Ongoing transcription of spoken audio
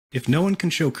If no one can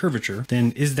show curvature,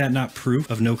 then is that not proof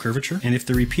of no curvature? And if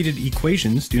the repeated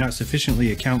equations do not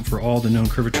sufficiently account for all the known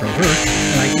curvature of Earth,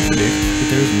 then I can predict that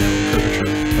there is no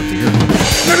curvature of the Earth.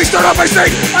 Let me start off by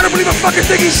saying, I don't believe a fucking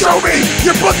thing you show me!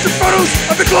 Your books and photos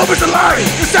of the globe is a lie!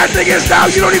 The sad thing is now,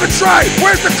 you don't even try!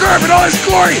 Where's the curve in all its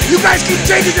glory? You guys keep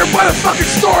changing your motherfucking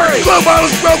story! Globe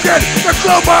model's broken! The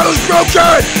globe model's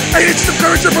broken! 8 inches of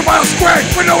curvature per mile squared,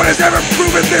 but no one has ever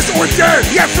proven this or dared!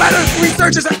 Yet flat earth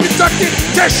researchers have conducted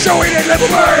tests showing it level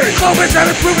way! Globalists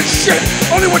haven't proven shit!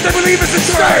 Only what they believe is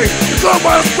insane! The globe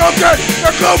model's broken!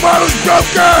 The globe model's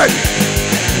broken!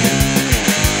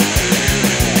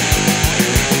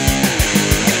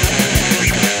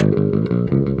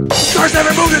 Stars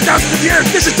never moved in thousands of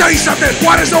years. This should tell you something.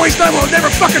 Water's always level and never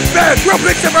fucking bend. Real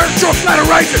blicks of Earth show a flat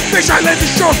horizon. Fisheye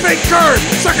lenses show a fake curve.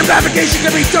 Circumnavigation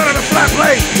can be done on a flat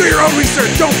plane. Do your own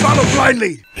research. Don't follow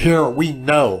blindly. Here we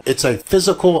know it's a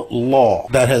physical law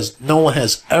that no one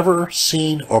has ever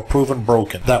seen or proven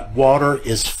broken. That water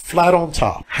is flat on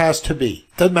top. Has to be.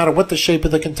 Doesn't matter what the shape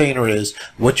of the container is,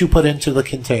 what you put into the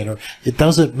container. It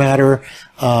doesn't matter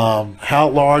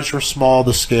how large or small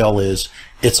the scale is.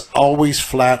 It's always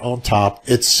flat on top.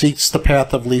 It seeks the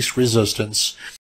path of least resistance.